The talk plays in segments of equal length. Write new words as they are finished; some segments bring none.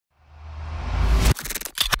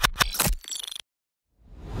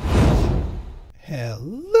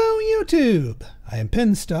Hello YouTube! I am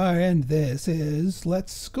Pinstar and this is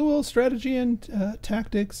Let's School Strategy and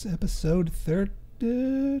Tactics episode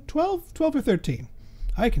 12 or 13.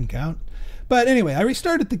 I can count. But anyway, I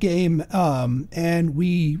restarted the game and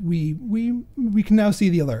we can now see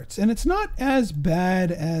the alerts. And it's not as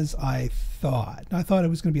bad as I thought. I thought it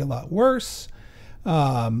was going to be a lot worse.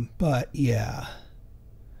 But yeah.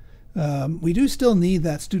 We do still need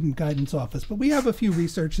that student guidance office, but we have a few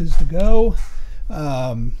researches to go.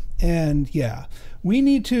 And yeah, we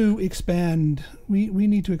need to expand. We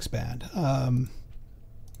need to expand.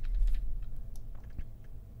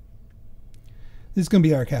 This is going to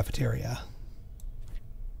be our cafeteria.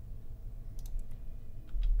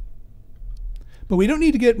 But we don't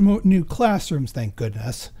need to get new classrooms, thank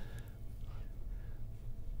goodness.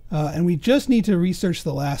 And we just need to research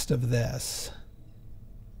the last of this.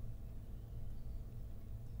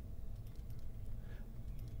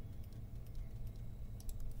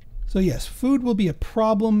 So yes, food will be a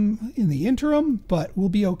problem in the interim, but we'll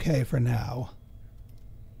be okay for now.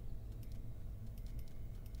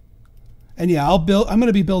 And yeah, I'm going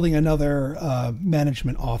to be building another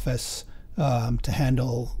management office to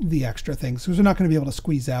handle the extra things, because we're not going to be able to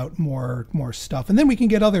squeeze out more stuff. And then we can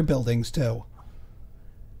get other buildings too.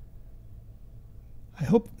 I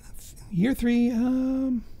hope year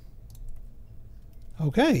 3.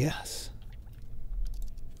 Okay, yes.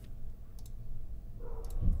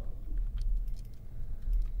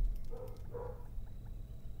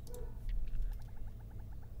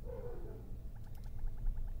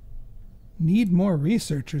 Need more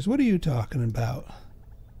researchers. What are you talking about?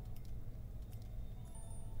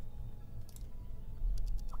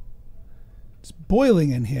 It's boiling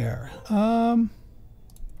in here. How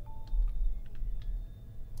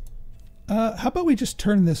about we just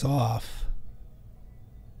turn this off?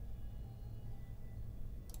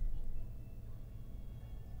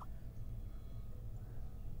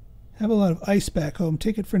 Have a lot of ice back home.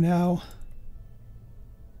 Take it for now.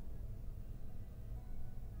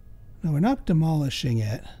 No, we're not demolishing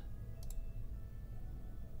it.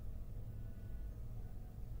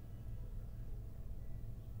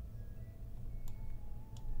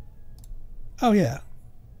 Oh, yeah.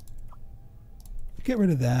 Get rid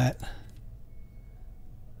of that.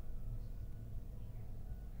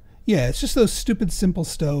 Yeah, it's just those stupid simple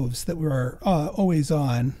stoves that were always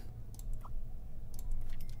on.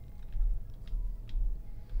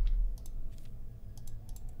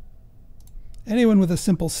 Anyone with a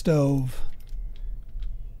simple stove,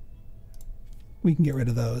 we can get rid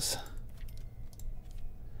of those.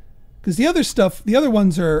 Because the other stuff, the other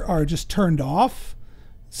ones are just turned off,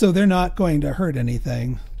 so they're not going to hurt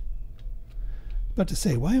anything. About to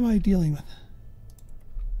say, why am I dealing with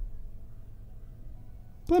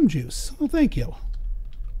plum juice? Well, thank you.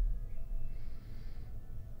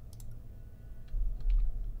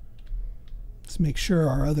 Let's make sure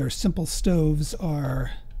our other simple stoves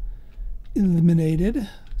are eliminated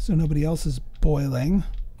so nobody else is boiling.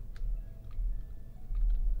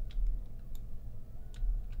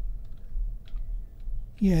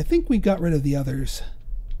 Yeah, I think we got rid of the others,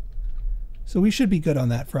 so we should be good on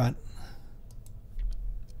that front.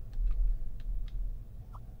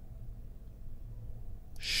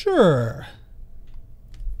 Sure.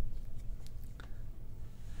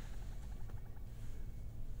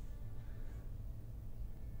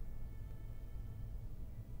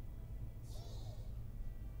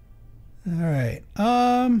 All right.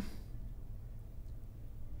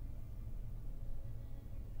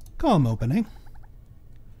 Column opening.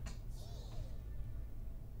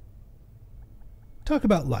 Talk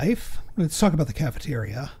about life. Let's talk about the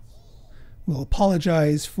cafeteria. We'll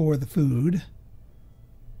apologize for the food.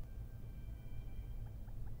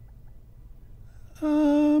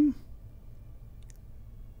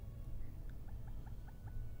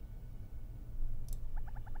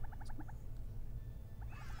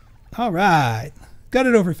 All right, got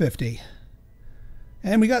it over 50.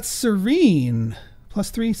 And we got serene,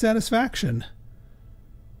 +3 satisfaction.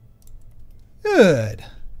 Good.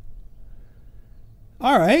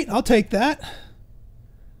 All right, I'll take that.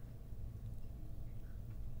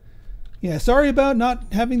 Yeah, sorry about not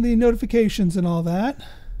having the notifications and all that.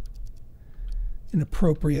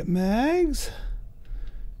 Inappropriate mags.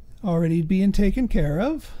 Already being taken care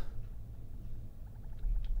of.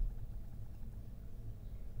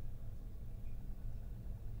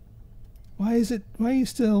 Why are you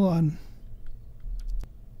still on?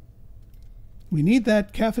 We need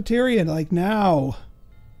that cafeteria like now.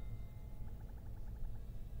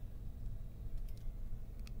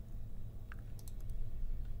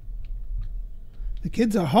 The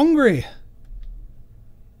kids are hungry.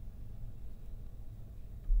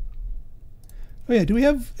 Oh yeah, do we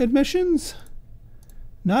have admissions?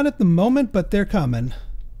 Not at the moment, but they're coming.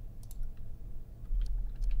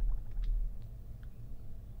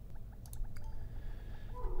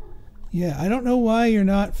 Yeah, I don't know why you're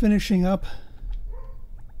not finishing up.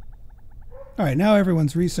 All right, now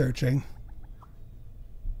everyone's researching.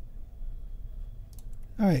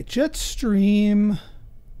 All right, Jetstream.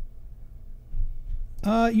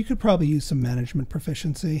 You could probably use some management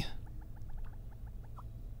proficiency.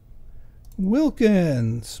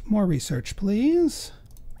 Wilkins, more research, please.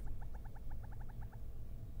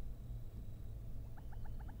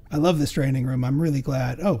 I love this training room. I'm really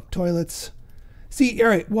glad. Oh, toilets. See, all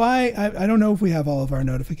right, why? I don't know if we have all of our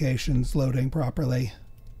notifications loading properly.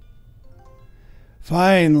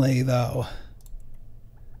 Finally, though.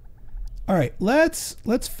 All right, let's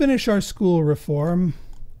finish our school reform.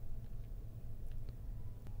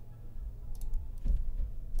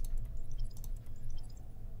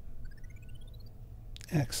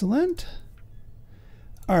 Excellent.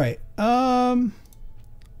 All right.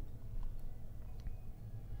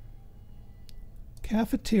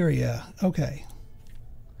 Cafeteria. Okay.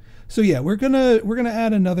 So yeah, we're gonna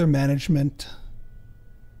add another management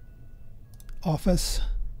office.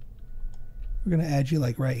 We're gonna add you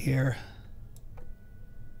like right here.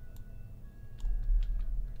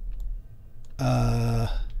 Oh,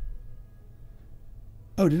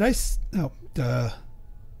 did I? Oh, duh.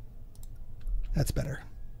 That's better.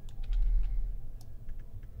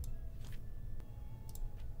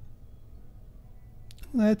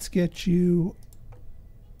 Let's get you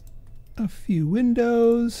a few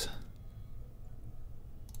windows.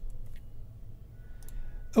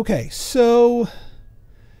 Okay, so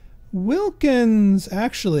Wilkins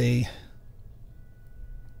actually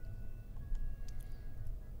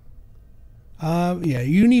yeah,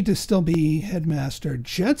 you need to still be headmaster.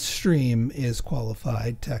 Jetstream is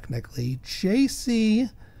qualified technically.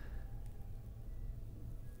 JC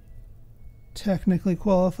technically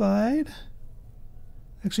qualified.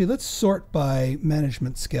 Actually, let's sort by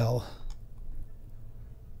management skill.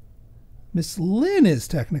 Miss Lynn is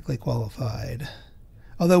technically qualified.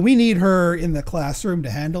 Although we need her in the classroom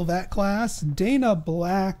to handle that class. Dana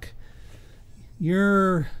Black,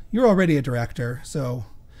 you're already a director, so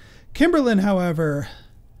Kimberlyn, however,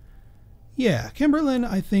 yeah, Kimberlyn,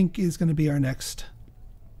 I think, is going to be our next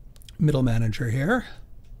middle manager here.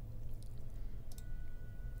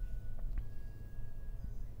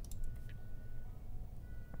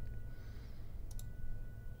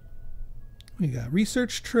 We got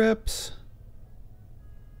research trips.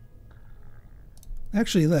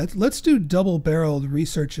 Actually, let's do double-barreled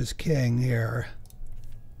research as king here.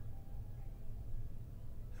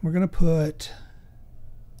 We're going to put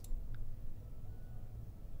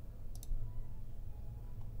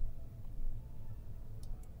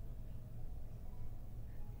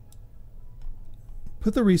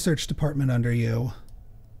the research department under you.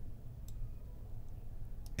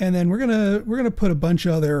 And then we're gonna put a bunch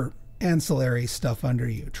of other ancillary stuff under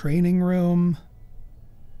you. Training room,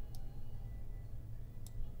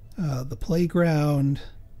 the playground,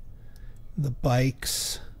 the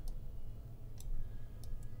bikes,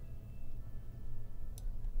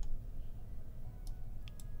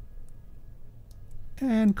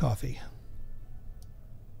 and coffee.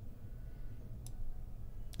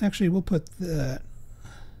 Actually, we'll put that.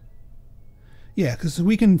 Yeah, because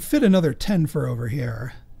we can fit another 10 for over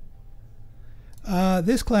here.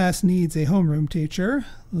 This class needs a homeroom teacher.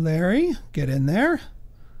 Larry, get in there.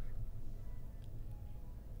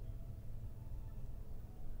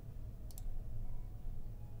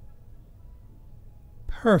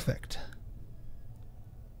 Perfect.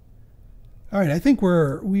 All right, I think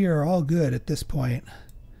we are all good at this point.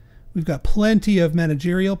 We've got plenty of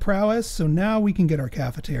managerial prowess, so now we can get our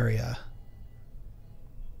cafeteria.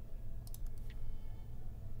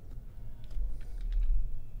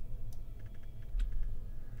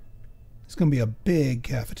 It's going to be a big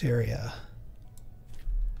cafeteria.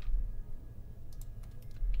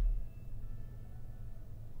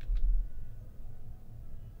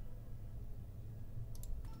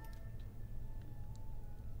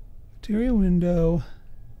 Cafeteria window.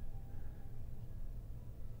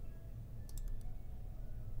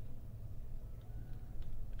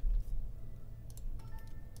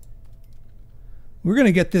 We're going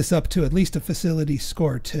to get this up to at least a facility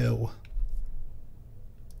score 2.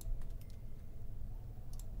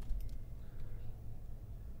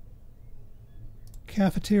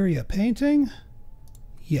 Cafeteria painting?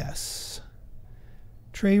 Yes.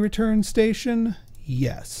 Tray return station?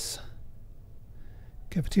 Yes.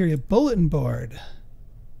 Cafeteria bulletin board?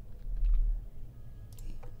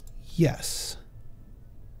 Yes.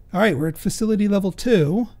 All right, we're at facility level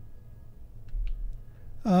 2.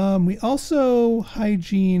 We also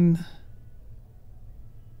hygiene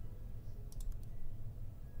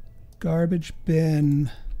garbage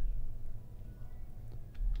bin.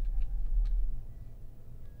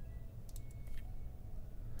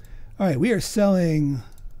 All right, we are selling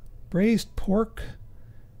braised pork,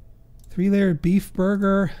 3-layer beef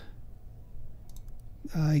burger.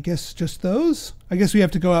 I guess just those. I guess we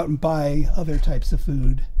have to go out and buy other types of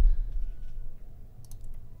food.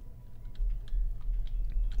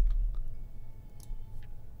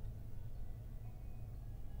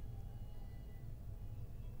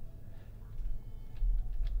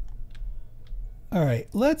 All right,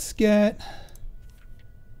 let's get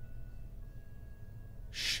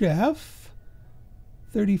chef,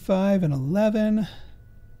 35 and 11.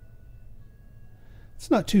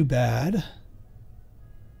 It's not too bad.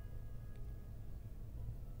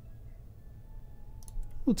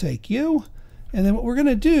 We'll take you. And then what we're going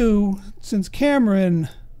to do, since Cameron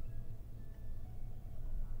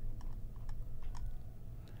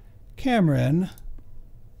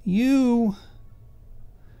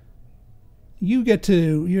you get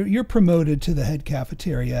to, you're promoted to the head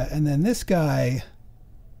cafeteria, and then this guy,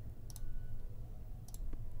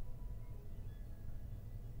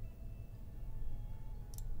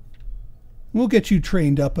 we'll get you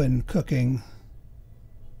trained up in cooking.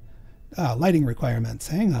 Lighting requirements,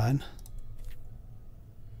 hang on.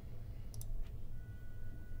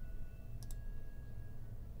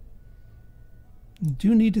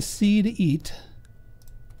 Do need to see to eat.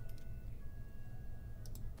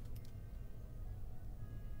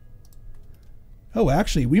 Oh,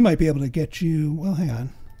 actually, we might be able to get you... Well, hang on.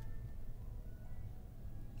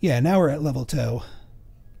 Yeah, now we're at level 2.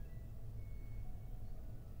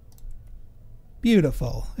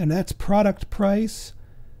 Beautiful. And that's product price.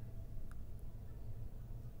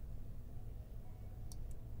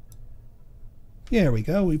 There we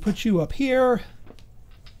go. We put you up here.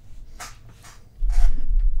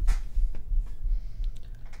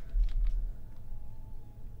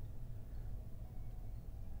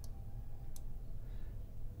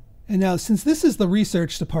 And now, since this is the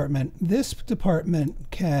research department, this department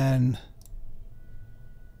can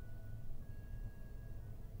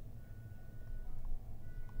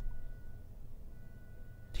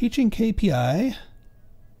teaching KPI.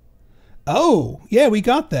 Oh, yeah, we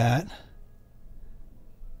got that.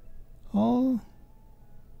 All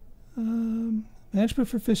management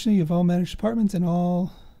proficiency of all managed departments and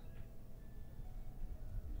all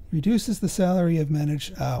reduces the salary of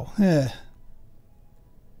managed.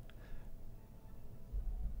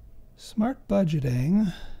 Smart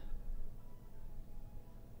budgeting.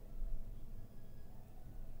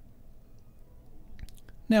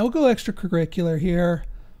 Now we'll go extracurricular here.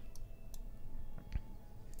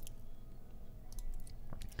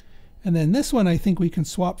 And then this one I think we can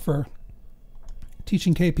swap for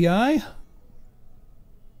teaching KPI.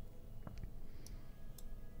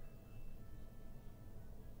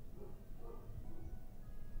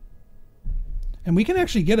 And we can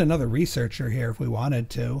actually get another researcher here if we wanted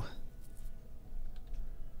to.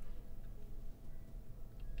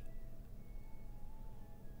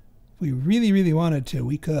 If we really, really wanted to,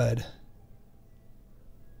 we could.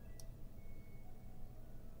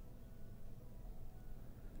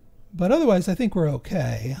 But otherwise, I think we're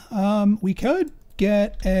okay. We could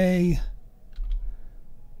get a...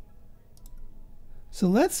 So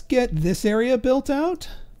let's get this area built out.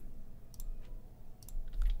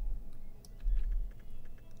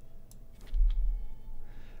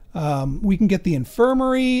 We can get the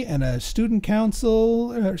infirmary and a student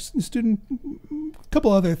council, or a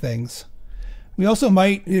couple other things. We also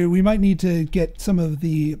might need to get some of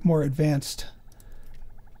the more advanced.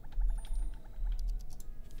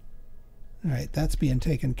 All right, that's being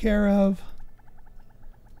taken care of.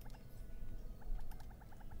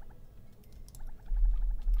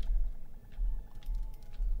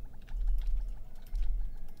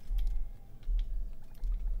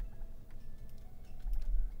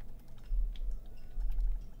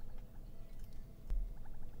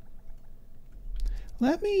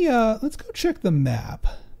 Let's go check the map.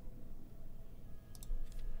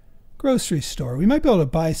 Grocery store. We might be able to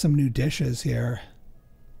buy some new dishes here.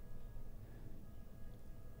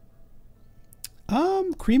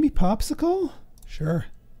 Creamy popsicle? Sure.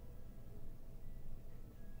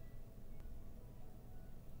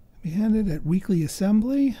 Be handed at weekly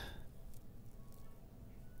assembly.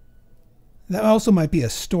 That also might be a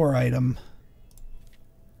store item.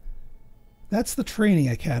 That's the training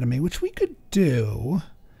academy, which we could do.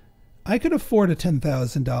 I could afford a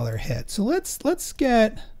 $10,000 hit. So let's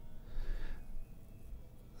get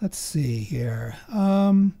Let's see here.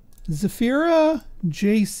 Zafira,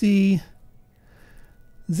 JC,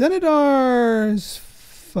 Zenidar's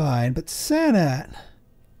fine, but Sanat.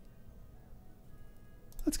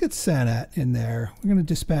 Let's get Sanat in there. We're going to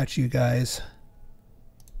dispatch you guys.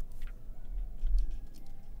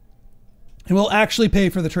 And we'll actually pay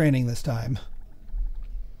for the training this time.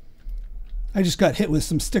 I just got hit with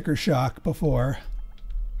some sticker shock before.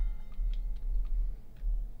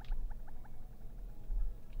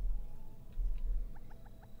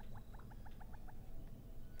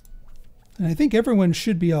 And I think everyone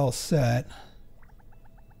should be all set.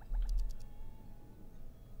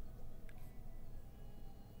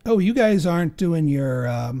 Oh, you guys aren't doing your...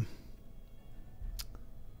 we're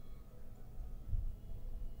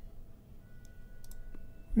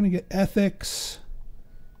going to get ethics.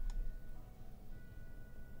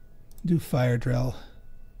 Do fire drill.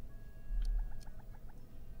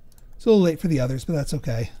 It's a little late for the others, but that's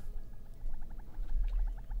okay.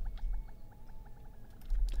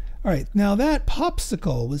 All right, now that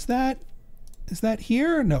popsicle, is that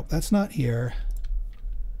here? No, that's not here.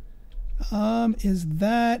 Is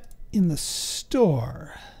that in the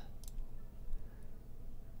store?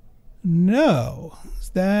 No. Is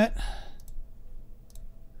that...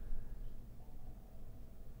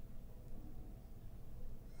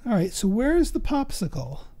 All right, so where is the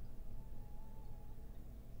popsicle?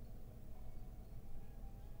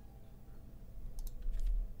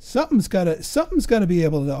 Something's got to be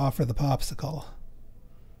able to offer the popsicle.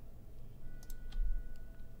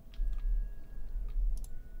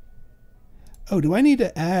 Oh, do I need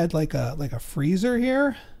to add like a freezer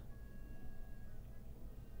here?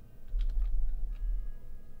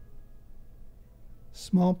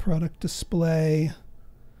 Small product display.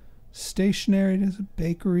 Stationery, there's a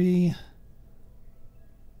bakery.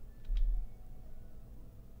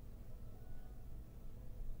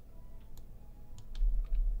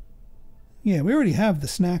 Yeah, we already have the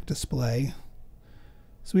snack display.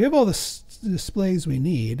 So we have all the displays we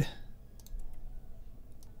need.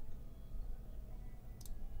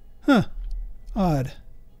 Huh. Odd.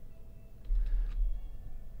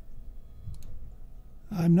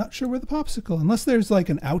 I'm not sure where the popsicle, unless there's like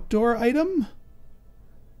an outdoor item.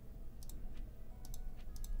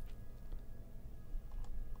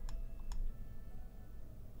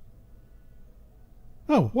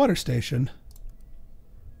 Oh, water station.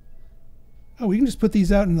 Oh, we can just put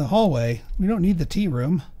these out in the hallway. We don't need the tea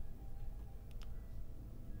room.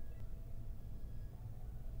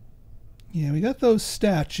 Yeah, we got those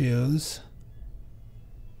statues.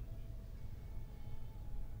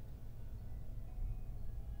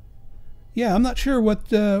 Yeah, I'm not sure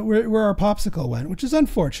what where our popsicle went, which is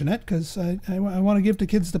unfortunate because I want to give the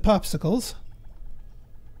kids the popsicles.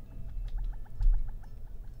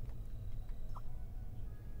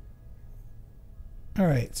 All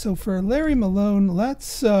right, so for Larry Malone,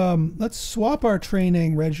 let's swap our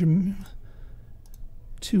training regime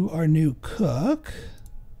to our new cook.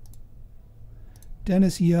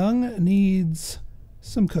 Dennis Young needs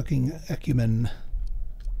some cooking acumen.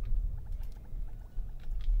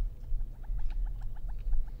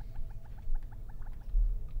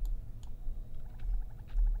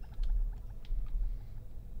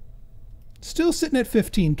 Still sitting at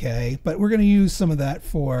 15K, but we're going to use some of that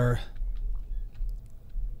for...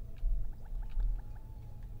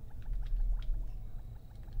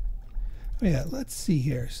 Oh yeah, let's see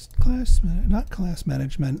here. Not class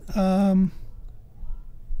management. Yeah,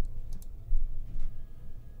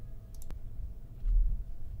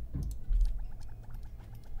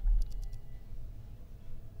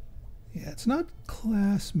 it's not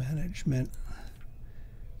class management.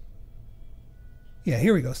 Yeah,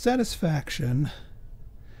 here we go. Satisfaction.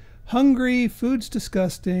 Hungry, food's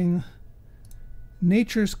disgusting.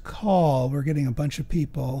 Nature's call. We're getting a bunch of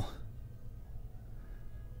people.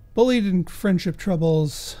 Bullied and friendship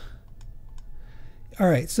troubles. All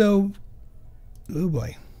right, so, oh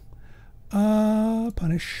boy.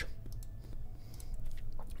 Punish.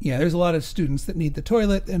 Yeah, there's a lot of students that need the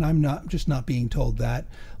toilet, and I'm just not being told that.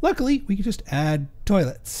 Luckily, we can just add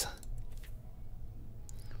toilets.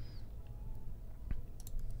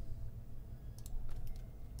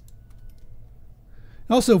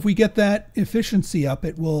 Also, if we get that efficiency up,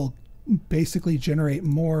 it will basically generate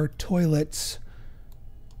more toilets.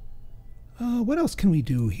 What else can we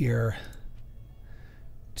do here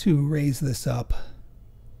to raise this up?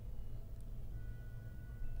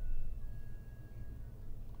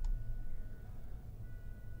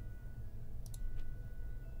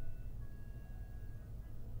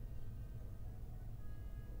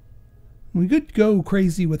 We could go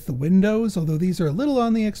crazy with the windows, although these are a little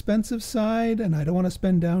on the expensive side, and I don't want to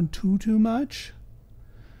spend down too much.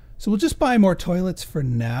 So we'll just buy more toilets for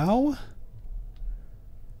now.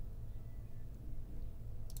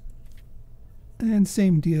 And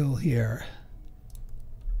same deal here.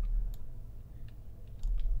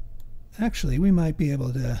 Actually, we might be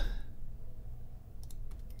able to...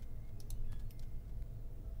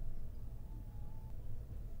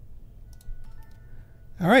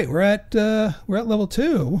 All right, we're at level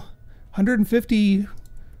 2, 150.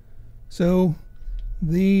 So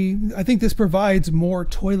I think this provides more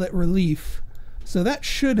toilet relief. So that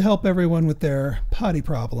should help everyone with their potty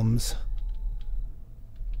problems.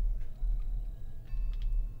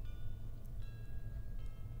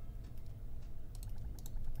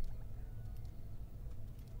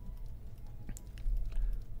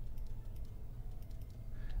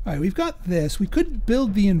 All right, we've got this. We could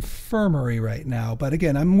build the infirmary right now, but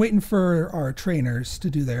again, I'm waiting for our trainers to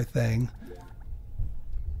do their thing.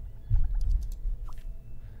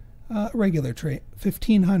 Regular train,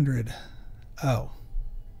 1,500. Oh.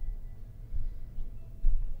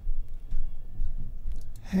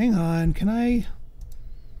 Hang on, can I...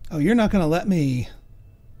 Oh, you're not going to let me...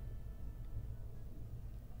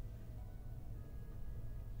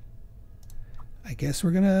 I guess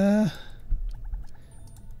we're going to...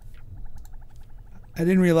 I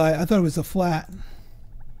didn't realize, I thought it was a flat.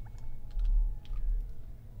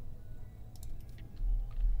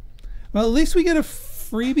 Well, at least we get a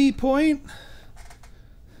freebie point.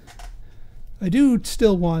 I do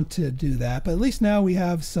still want to do that, but at least now we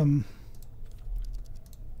have some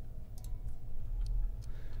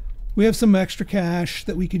extra cash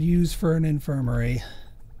that we could use for an infirmary.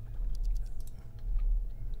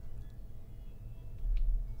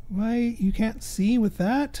 Why, you can't see with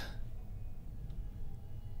that?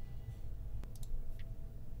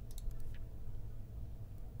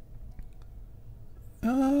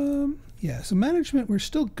 Yeah, so management, we're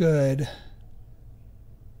still good.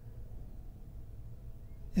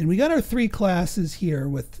 And we got our 3 classes here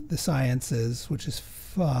with the sciences, which is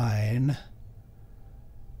fine.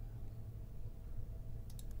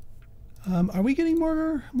 Are we getting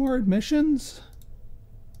more admissions?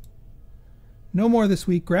 No more this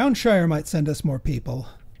week. Groundshire might send us more people,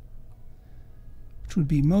 which would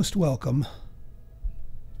be most welcome.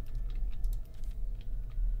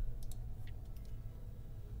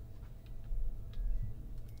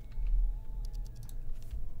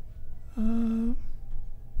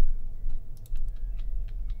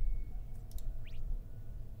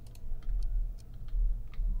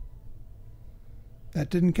 That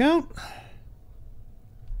didn't count.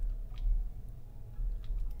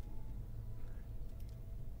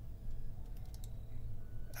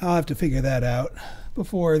 I'll have to figure that out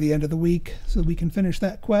before the end of the week so we can finish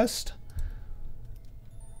that quest.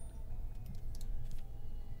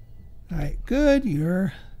 All right, good.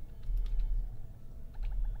 You're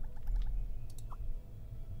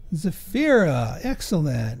Zafira.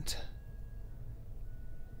 Excellent.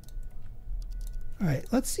 All right,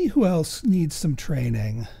 let's see who else needs some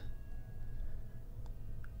training.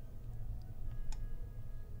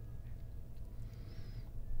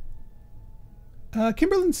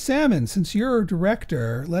 Kimberlyn Salmon, since you're a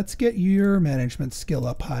director, let's get your management skill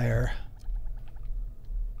up higher.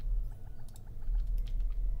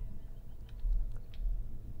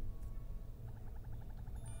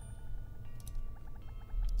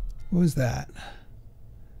 What was that?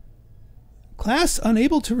 Class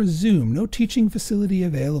unable to resume. No teaching facility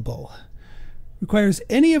available. Requires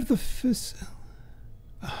any of the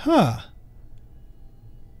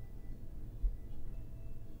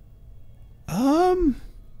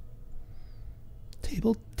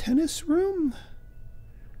table tennis room?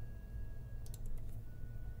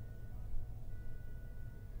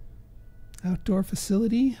 Outdoor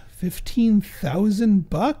facility? 15,000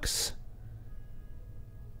 bucks?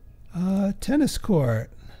 Tennis court.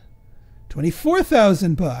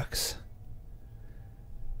 24,000 bucks.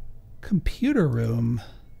 Computer room.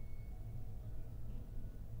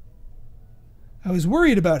 I was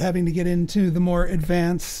worried about having to get into the more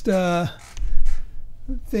advanced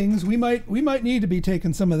things. We might need to be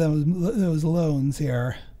taking some of those loans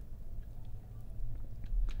here.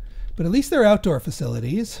 But at least they're outdoor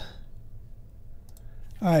facilities.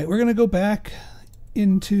 All right, we're going to go back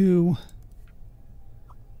into...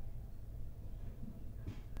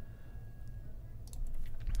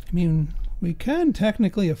 I mean, we can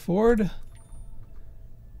technically afford...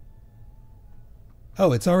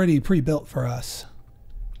 Oh, it's already pre-built for us.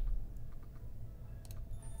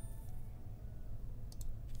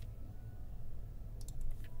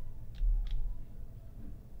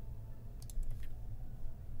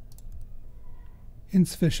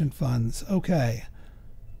 Insufficient funds. Okay.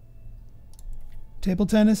 Table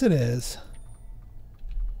tennis it is.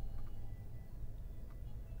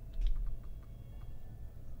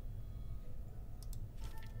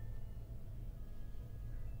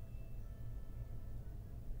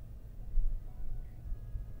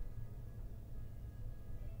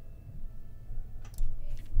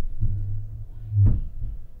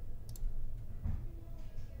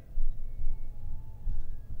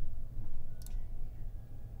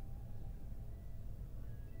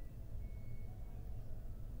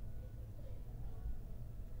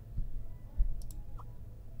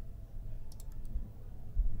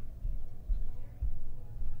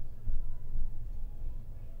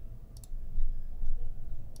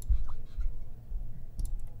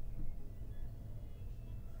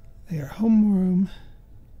 Their homeroom.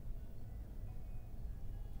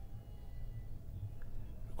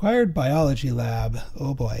 Required biology lab.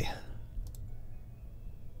 Oh boy.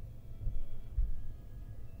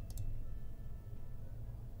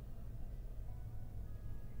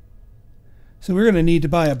 So we're going to need to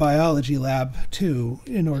buy a biology lab too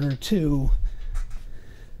in order to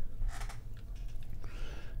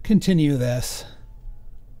continue this.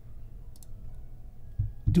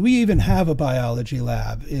 Do we even have a biology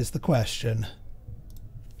lab is the question.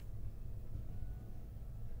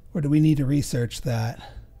 Or do we need to research that?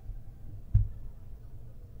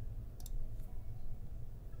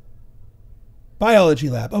 Biology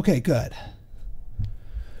lab. Okay, good.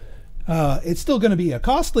 It's still going to be a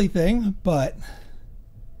costly thing, but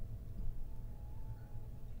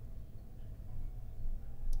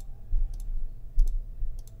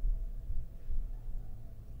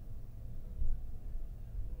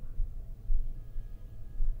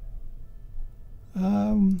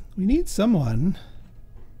we need someone.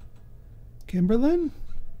 Kimberlyn?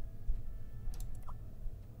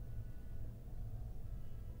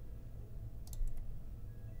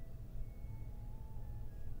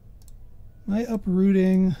 Am I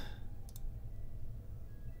uprooting?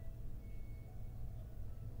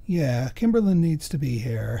 Yeah, Kimberlyn needs to be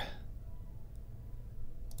here.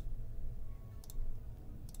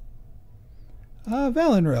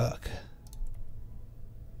 Valenrook.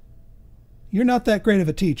 You're not that great of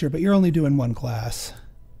a teacher, but you're only doing one class.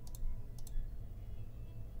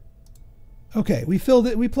 Okay, we filled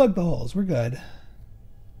it. We plugged the holes. We're good.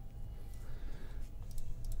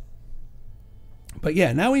 But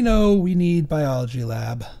yeah, now we know we need biology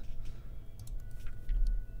lab.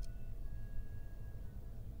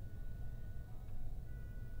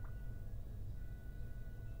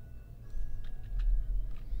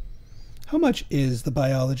 How much is the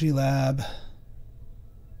biology lab?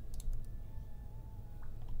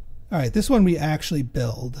 All right, this one we actually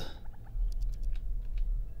build.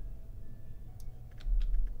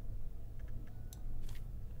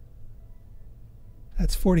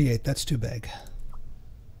 That's 48. That's too big.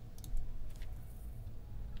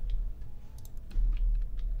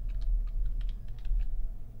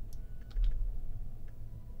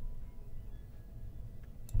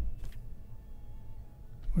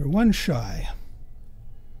 We're one shy.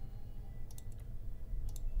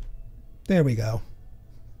 There we go.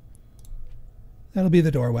 That'll be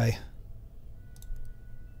the doorway.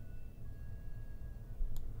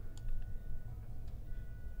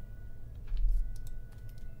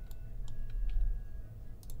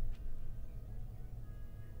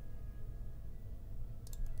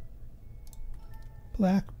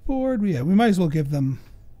 Blackboard. Yeah, we might as well give them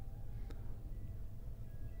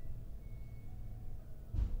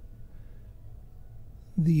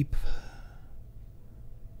the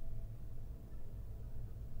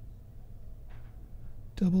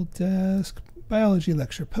double desk biology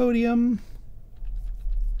lecture podium.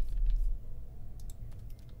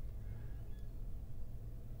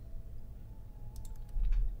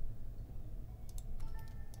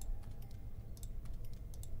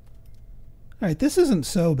 All right, this isn't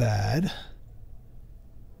so bad.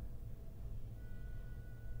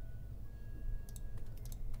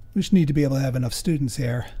 We just need to be able to have enough students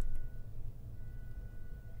here.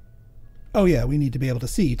 Oh yeah, we need to be able to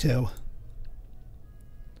see too.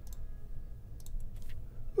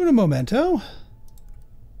 Un momento.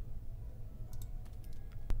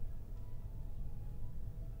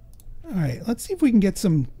 All right, let's see if we can get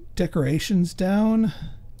some decorations down.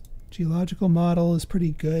 Geological model is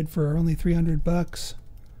pretty good for only 300 bucks.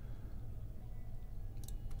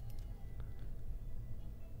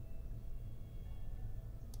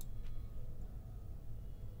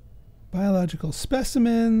 Biological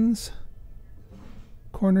specimens.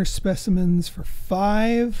 Corner specimens for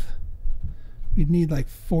 5. We'd need like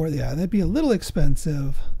 4. Yeah, that'd be a little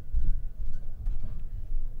expensive.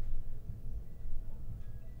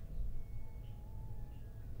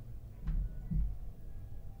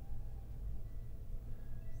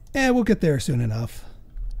 we'll get there soon enough.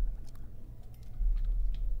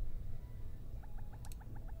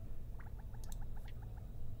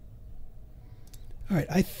 All right,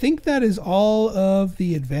 I think that is all of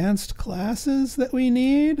the advanced classes that we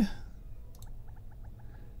need.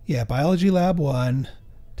 Yeah, Biology Lab 1,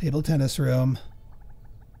 Table Tennis Room.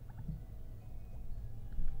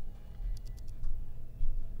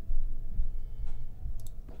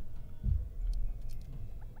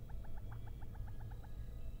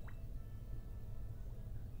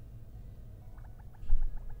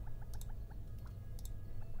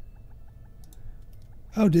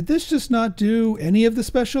 Oh, did this just not do any of the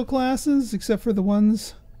special classes except for the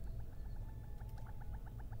ones?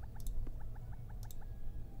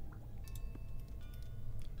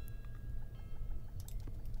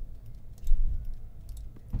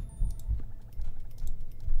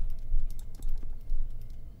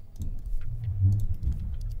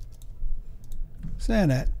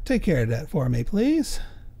 Sanet, take care of that for me, please.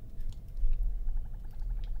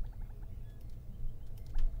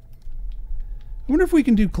 I wonder if we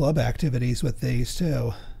can do club activities with these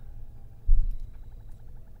too.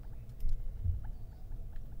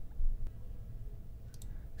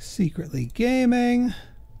 Secretly gaming.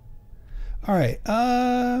 All right.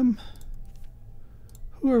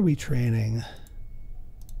 Who are we training?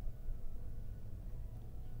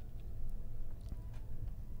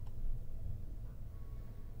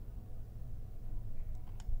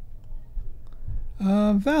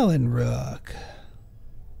 Valenrook.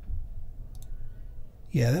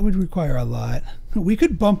 Yeah, that would require a lot. We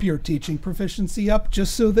could bump your teaching proficiency up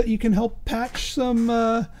just so that you can help patch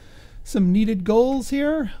some needed goals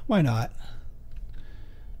here. Why not?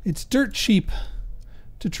 It's dirt cheap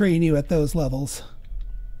to train you at those levels.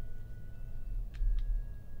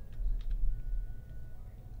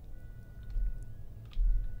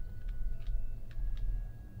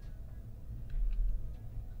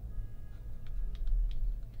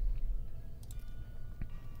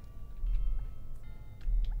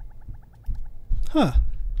 Huh.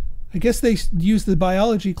 I guess they use the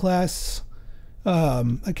biology class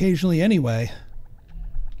occasionally anyway.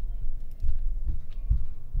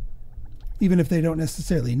 Even if they don't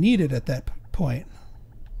necessarily need it at that point.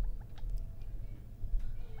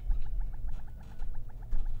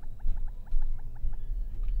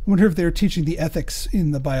 I wonder if they're teaching the ethics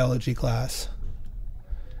in the biology class.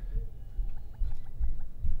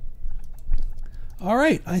 All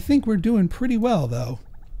right, I think we're doing pretty well, though.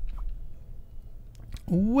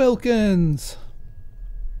 Wilkins.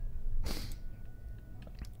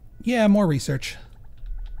 Yeah, more research.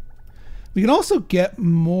 We can also get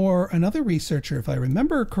another researcher, if I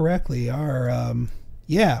remember correctly.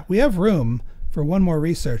 Yeah, we have room for one more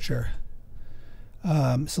researcher.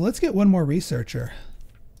 So let's get one more researcher.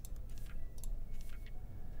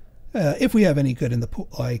 If we have any good in the pool,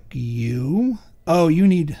 like you. Oh, you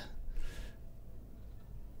need,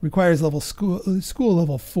 requires school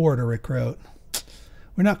level 4 to recruit.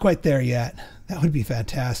 We're not quite there yet. That would be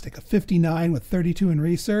fantastic. A 59 with 32 in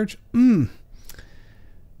research.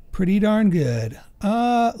 Pretty darn good.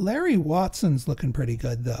 Larry Watson's looking pretty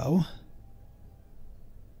good, though.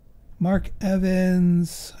 Mark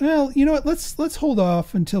Evans. Well, you know what? Let's hold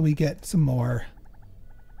off until we get some more.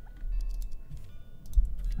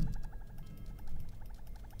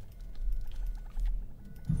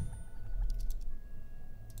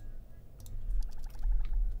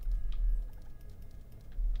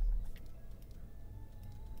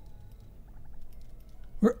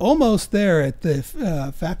 We're almost there at the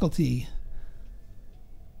faculty.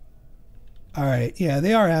 All right. Yeah,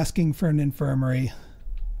 they are asking for an infirmary.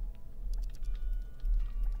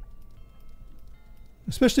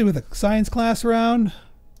 Especially with a science class around.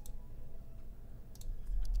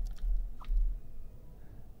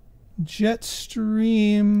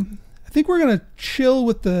 Jetstream. I think we're going to chill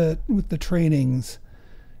with the trainings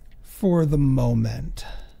for the moment.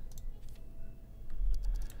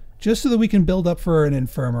 Just so that we can build up for an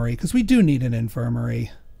infirmary, because we do need an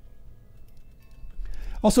infirmary.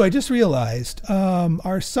 Also, I just realized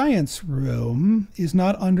our science room is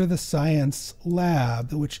not under the science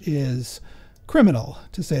lab, which is criminal,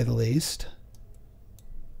 to say the least.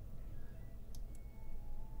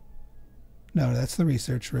 No, that's the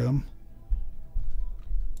research room.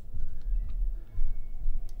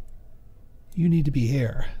 You need to be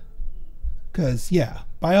here. Because, yeah,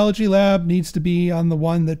 biology lab needs to be on the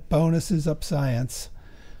one that bonuses up science.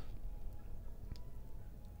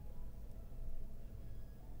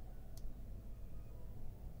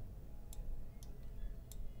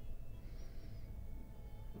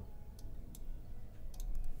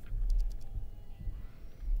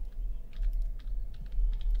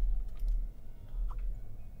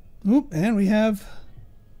 Oop, and we have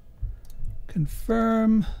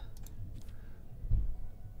confirm.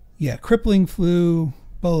 Yeah, crippling flu,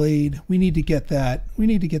 bullied. We need to get that. We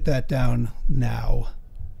need to get that down now.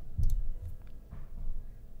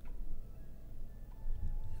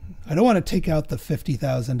 I don't want to take out the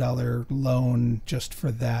 $50,000 loan just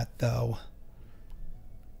for that, though.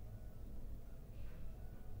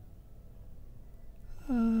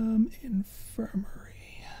 Infirmary.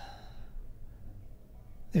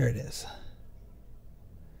 There it is.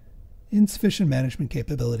 Insufficient management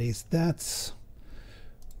capabilities. That's...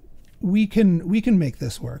 We can make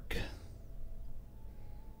this work.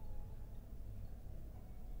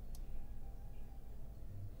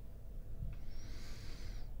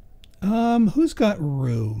 Who's got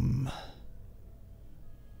room?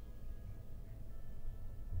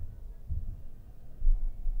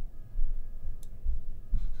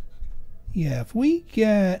 Yeah, if we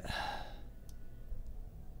get...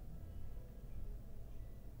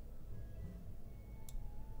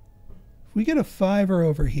 If we get a 5er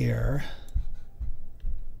over here,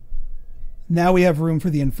 now we have room for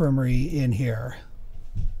the infirmary in here.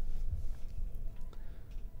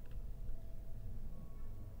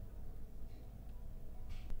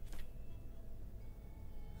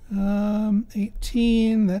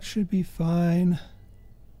 18, that should be fine.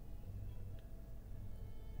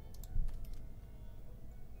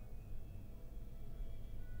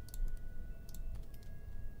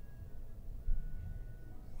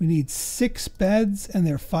 We need 6 beds and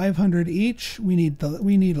they're 500 each. We need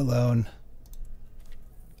a loan.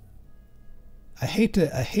 I hate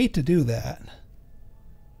to do that.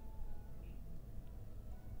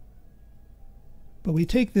 But we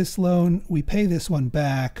take this loan, we pay this one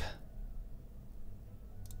back.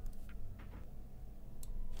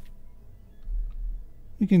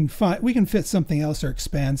 We can fit something else or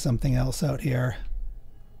expand something else out here.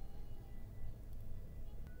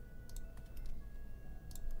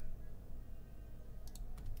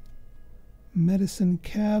 Medicine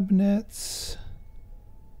cabinets.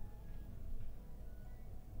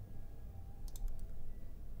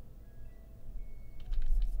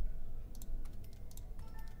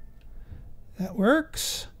 That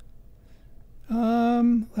works.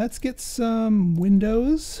 Let's get some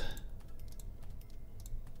windows.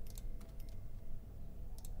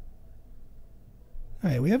 All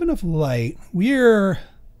right, we have enough light. I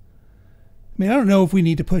don't know if we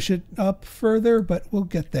need to push it up further, but we'll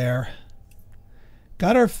get there.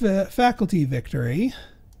 Got our faculty victory.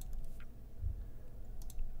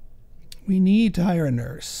 We need to hire a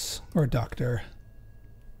nurse or a doctor.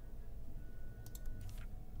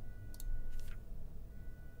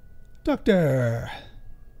 Doctor.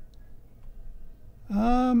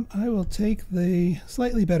 I will take the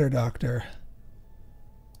slightly better doctor.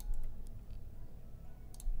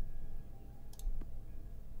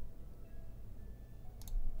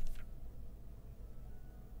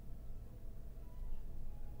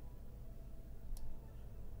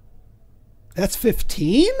 That's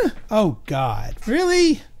 15? Oh God,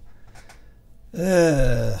 really?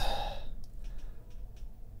 Ugh.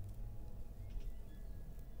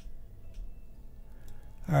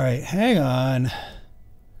 All right, hang on.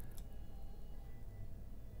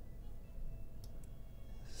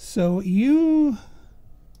 So you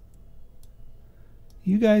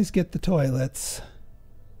guys get the toilets.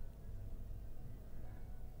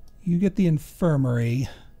 You get the infirmary.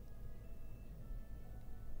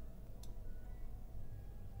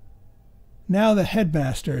 Now the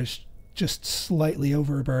headmaster is just slightly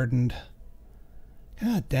overburdened.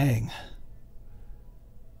 God dang.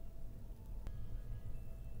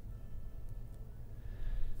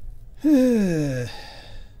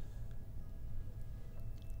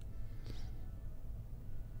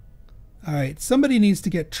 All right, somebody needs to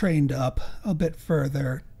get trained up a bit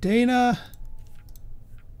further. Dana.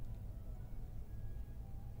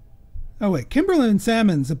 Oh wait, Kimberlyn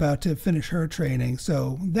Salmon's about to finish her training,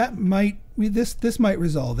 so that might this might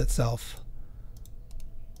resolve itself.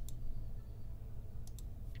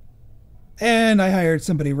 And I hired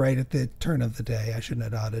somebody right at the turn of the day. I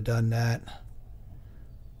shouldn't have done that.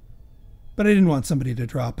 But I didn't want somebody to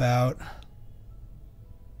drop out.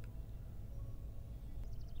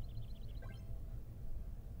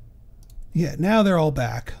 Yeah, now they're all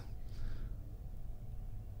back.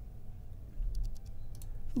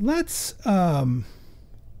 Let's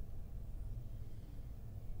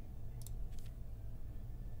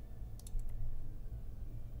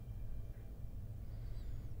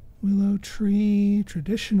Willow tree,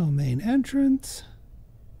 traditional main entrance.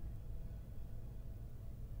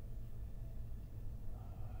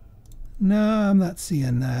 No, I'm not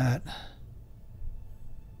seeing that.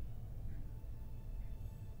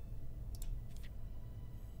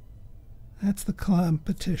 That's the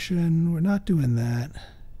competition. We're not doing that.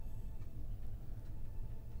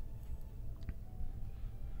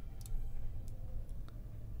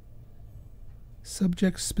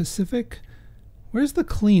 Subject specific. Where's the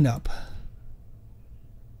cleanup?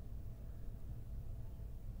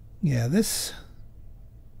 Yeah, this.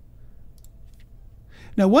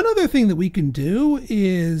 Now, one other thing that we can do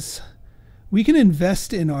is we can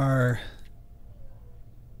invest in our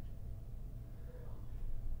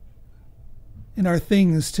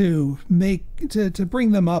things to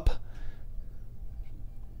bring them up.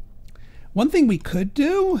 One thing we could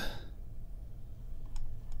do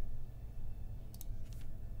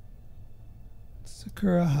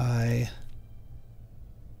Sakura High.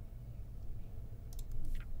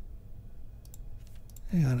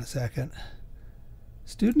 Hang on a second.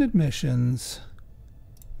 Student admissions,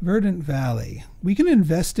 Verdant Valley. We can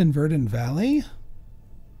invest in Verdant Valley.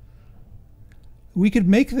 We could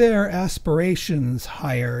make their aspirations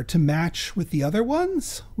higher to match with the other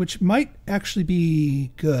ones, which might actually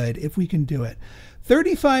be good if we can do it.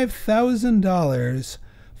 $35,000,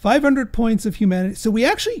 500 points of humanity. So we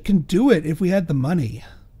actually can do it if we had the money.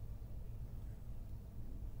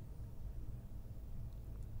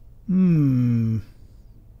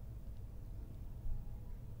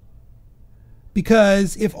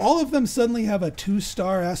 Because if all of them suddenly have a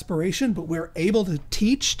 2-star aspiration, but we're able to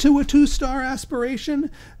teach to a 2-star aspiration,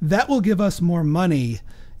 that will give us more money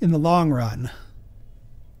in the long run.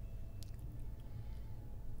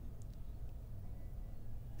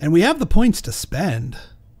 And we have the points to spend.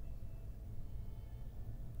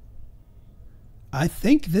 I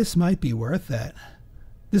think this might be worth it.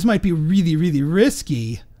 This might be really, really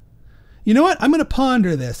risky. You know what? I'm going to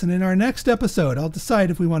ponder this, and in our next episode, I'll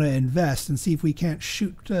decide if we want to invest and see if we can't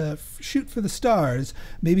shoot for the stars.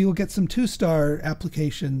 Maybe we'll get some 2-star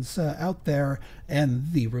applications out there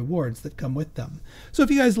and the rewards that come with them. So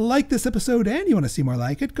if you guys like this episode and you want to see more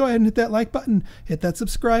like it, go ahead and hit that like button, hit that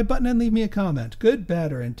subscribe button, and leave me a comment. Good,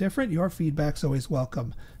 bad, or indifferent, your feedback's always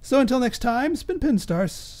welcome. So until next time, it's been Pinstar.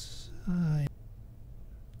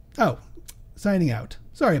 Signing out.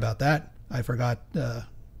 Sorry about that. I forgot.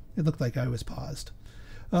 It looked like I was paused.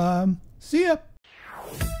 See ya.